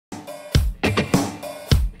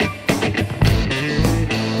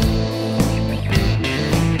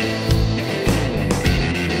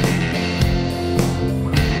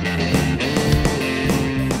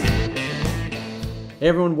Hey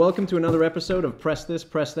everyone, welcome to another episode of Press This,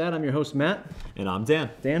 Press That. I'm your host, Matt. And I'm Dan.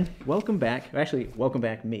 Dan, welcome back. Actually, welcome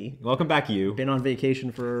back me. Welcome back you. Been on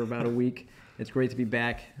vacation for about a week. It's great to be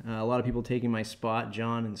back. A lot of people taking my spot,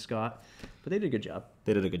 John and Scott, but they did a good job.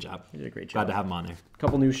 They did a good job. They did a great job. Glad to have them on there. A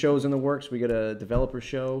couple new shows in the works. We got a developer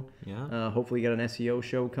show. Yeah. Hopefully got an SEO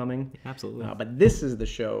show coming. Absolutely. But this is the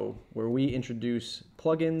show where we introduce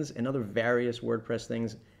plugins and other various WordPress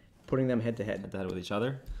things, putting them head to head. Head to head with each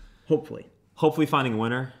other. Hopefully. Hopefully finding a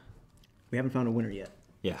winner. We haven't found a winner yet.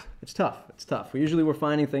 Yeah. It's tough. It's tough. We're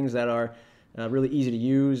finding things that are really easy to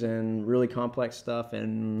use and really complex stuff,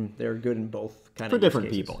 and they're good in both kind of For different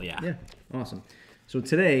cases. people, yeah. Yeah, awesome. So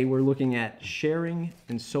today we're looking at sharing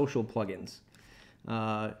and social plugins,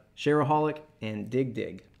 Shareaholic and Digg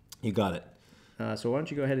Digg. You got it. So why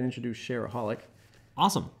don't you go ahead and introduce Shareaholic?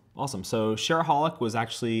 Awesome. So Shareaholic was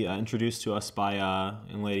actually introduced to us by a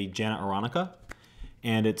young lady, Janet Aronica,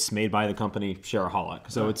 and it's made by the company Shareaholic.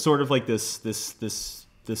 So it's sort of like this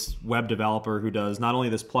web developer who does not only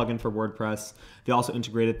this plugin for WordPress, they also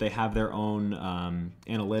integrate it. They have their own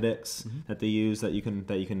analytics that they use that you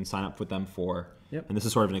can sign up with them for. Yep. And this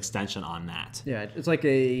is sort of an extension on that. Yeah, it's like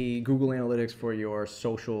a Google Analytics for your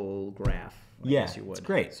social graph. I guess you would. It's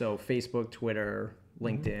great. So Facebook, Twitter,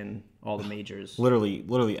 LinkedIn, all the majors.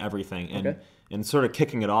 Literally everything. And sort of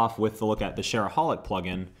kicking it off with the look at the Shareaholic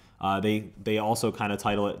plugin. They also kind of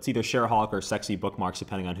title it, it's either Shareaholic or Sexy Bookmarks,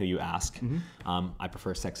 depending on who you ask. I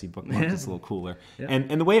prefer Sexy Bookmarks, it's a little cooler. Yep.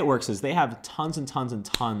 And the way it works is they have tons and tons and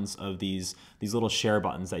tons of these little share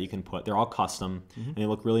buttons that you can put. They're all custom, and they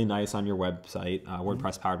look really nice on your website,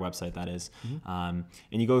 WordPress-powered website, that is. And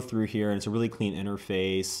you go through here, and it's a really clean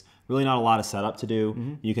interface. Really not a lot of setup to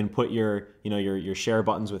do. You can put your share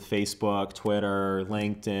buttons with Facebook, Twitter,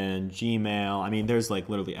 LinkedIn, Gmail. I mean, there's like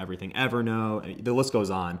literally everything. Evernote, the list goes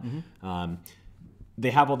on.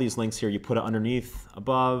 They have all these links here. You put it underneath,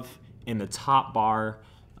 above, in the top bar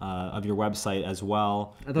of your website as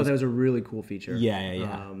well. I thought that was a really cool feature.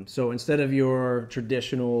 Yeah. So instead of your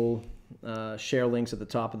traditional share links at the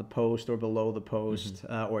top of the post or below the post,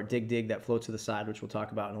 or Digg Digg that floats to the side, which we'll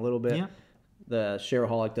talk about in a little bit. Yeah. The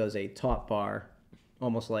Shareaholic does a top bar,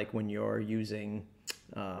 almost like when you're using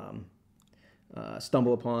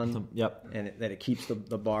Stumble Upon. Yep. And that it keeps the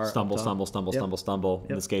bar. Stumble. Yep.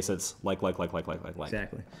 In this case, it's like.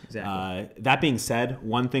 Exactly. That being said,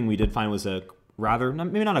 one thing we did find was a rather,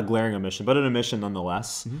 maybe not a glaring omission, but an omission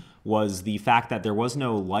nonetheless, was the fact that there was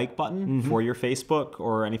no like button for your Facebook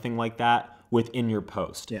or anything like that within your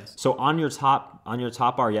post. Yes. So on your top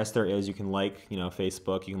bar, yes, there is. You can like,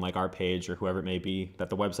 Facebook, you can like our page or whoever it may be that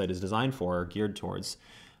the website is designed for or geared towards.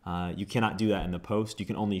 You cannot do that in the post. You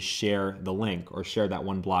can only share the link or share that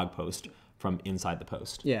one blog post from inside the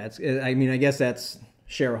post. Yeah, I guess that's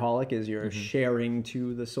Shareaholic, is you're sharing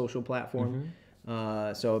to the social platform.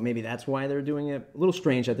 So maybe that's why they're doing it. A little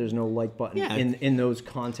strange that there's no like button in those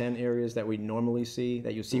content areas that we normally see,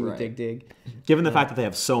 that you see with Digg Digg. Given the fact that they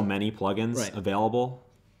have so many plugins available,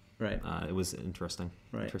 it was interesting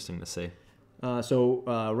to see.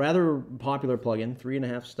 So rather popular plugin,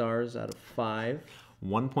 3.5 stars out of 5.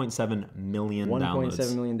 1.7 million downloads.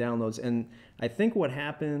 1.7 million downloads. And I think what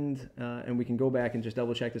happened, and we can go back and just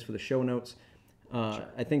double check this for the show notes,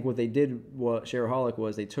 I think what Shareaholic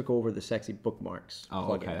was, they took over the Sexy Bookmarks plugin.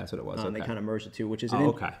 Oh, okay, that's what it was. They kind of merged the two, which is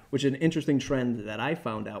an interesting trend that I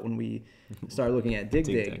found out when we started looking at Digg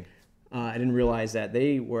Digg. I didn't realize that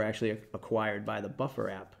they were actually acquired by the Buffer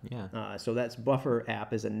app. Yeah. So that's Buffer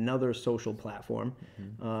app is another social platform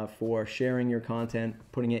for sharing your content,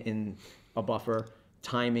 putting it in a buffer,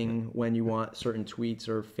 timing when you want certain tweets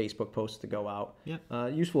or Facebook posts to go out. Yeah.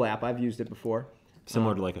 Useful app. I've used it before.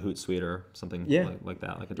 Similar to like a Hootsuite or something like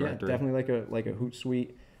that, like a directory. Yeah, definitely like a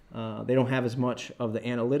Hootsuite. They don't have as much of the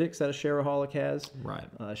analytics that a Shareaholic has. Right.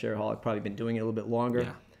 Shareaholic probably been doing it a little bit longer.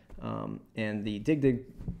 Yeah. And the Digg Digg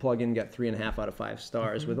plugin got 3.5 out of 5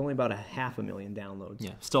 stars with only about 500,000 downloads.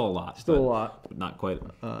 Yeah, still a lot. Still a lot. But not quite.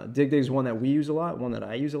 Digg Digg is one that we use a lot, one that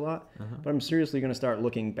I use a lot. But I'm seriously going to start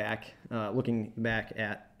looking back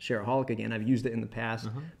at Shareaholic again. I've used it in the past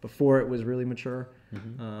before it was really mature.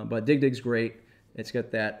 But Digg Digg's great. It's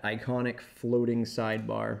got that iconic floating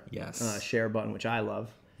sidebar share button, which I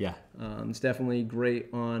love. Yeah. It's definitely great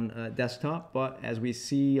on desktop, but as we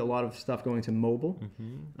see a lot of stuff going to mobile,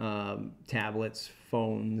 tablets,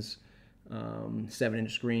 phones,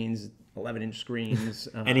 7-inch screens, 11-inch screens.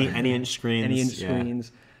 Any inch screens. Any inch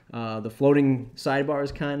screens. The floating sidebar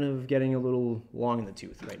is kind of getting a little long in the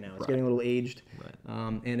tooth right now. It's getting a little aged.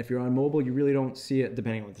 Right. And if you're on mobile, you really don't see it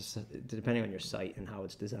depending on your site and how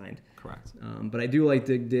it's designed. Correct. But I do like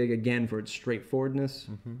Digg Digg, again, for its straightforwardness.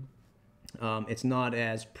 It's not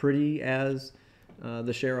as pretty as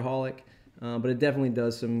the Shareaholic, but it definitely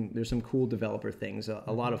does there's some cool developer things, a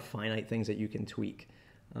lot of finite things that you can tweak.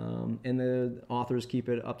 And the authors keep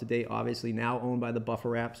it up to date, obviously now owned by the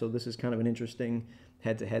Buffer app. So this is kind of an interesting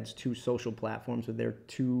head-to-heads, 2 social platforms with their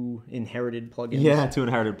 2 inherited plugins. Yeah, 2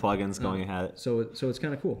 inherited plugins going ahead. So it's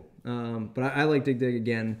kind of cool. But I like Digg Digg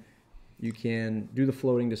again. You can do the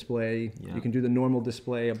floating display. Yeah. You can do the normal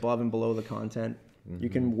display above and below the content. You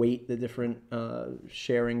can weight the different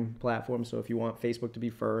sharing platforms. So if you want Facebook to be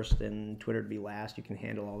first and Twitter to be last, you can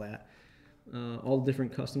handle all that. All the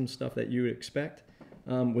different custom stuff that you would expect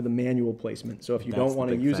with a manual placement. So if you don't want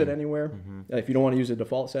to use it anywhere, if you don't want to use the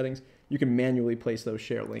default settings, you can manually place those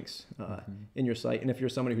share links in your site. And if you're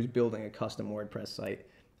somebody who's building a custom WordPress site,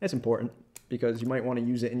 that's important because you might want to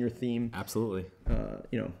use it in your theme. Absolutely.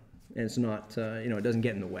 And it's not, it doesn't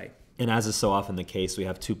get in the way. And as is so often the case, we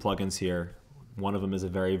have 2 plugins here. One of them is a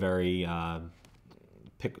very, very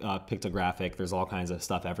pictographic. There's all kinds of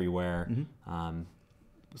stuff everywhere.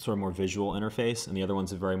 Sort of more visual interface, and the other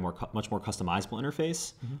one's a much more customizable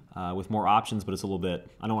interface with more options. But it's a little bit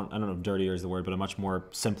I don't know if dirtier is the word, but a much more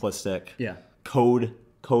simplistic,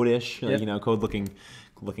 code-ish, code-looking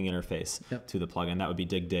interface to the plugin. That would be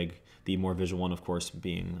Digg Digg. The more visual one, of course,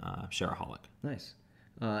 being Shareaholic. Nice.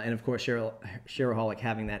 And of course, Shareaholic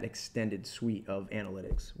having that extended suite of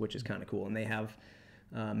analytics, which is kind of cool. And they have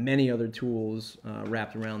many other tools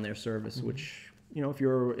wrapped around their service, which, if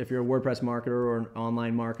you're a WordPress marketer or an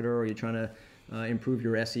online marketer, or you're trying to improve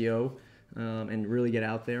your SEO and really get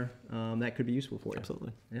out there, that could be useful for you.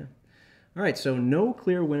 Absolutely. Yeah. All right, so no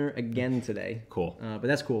clear winner again today. Cool. But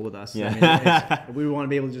that's cool with us. Yeah. I mean, we want to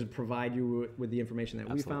be able to just provide you with the information that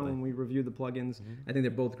we found when we reviewed the plugins. I think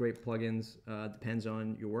they're both great plugins. Depends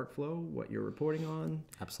on your workflow, what you're reporting on.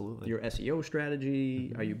 Absolutely. Your SEO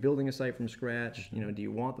strategy. Are you building a site from scratch? Do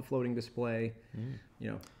you want the floating display?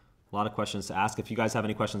 A lot of questions to ask. If you guys have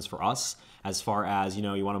any questions for us, as far as,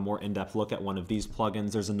 you want a more in-depth look at one of these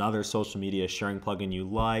plugins, there's another social media sharing plugin you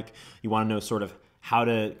like, you want to know sort of how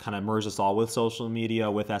to kind of merge this all with social media,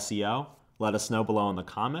 with SEO, let us know below in the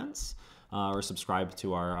comments, or subscribe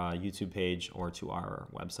to our YouTube page or to our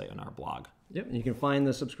website and our blog. Yep, and you can find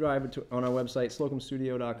the subscribe on our website,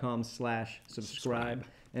 slocumstudio.com/subscribe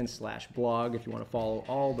and /blog if you want to follow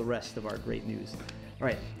all the rest of our great news. All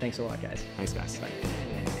right, thanks a lot, guys. Thanks, guys. Bye.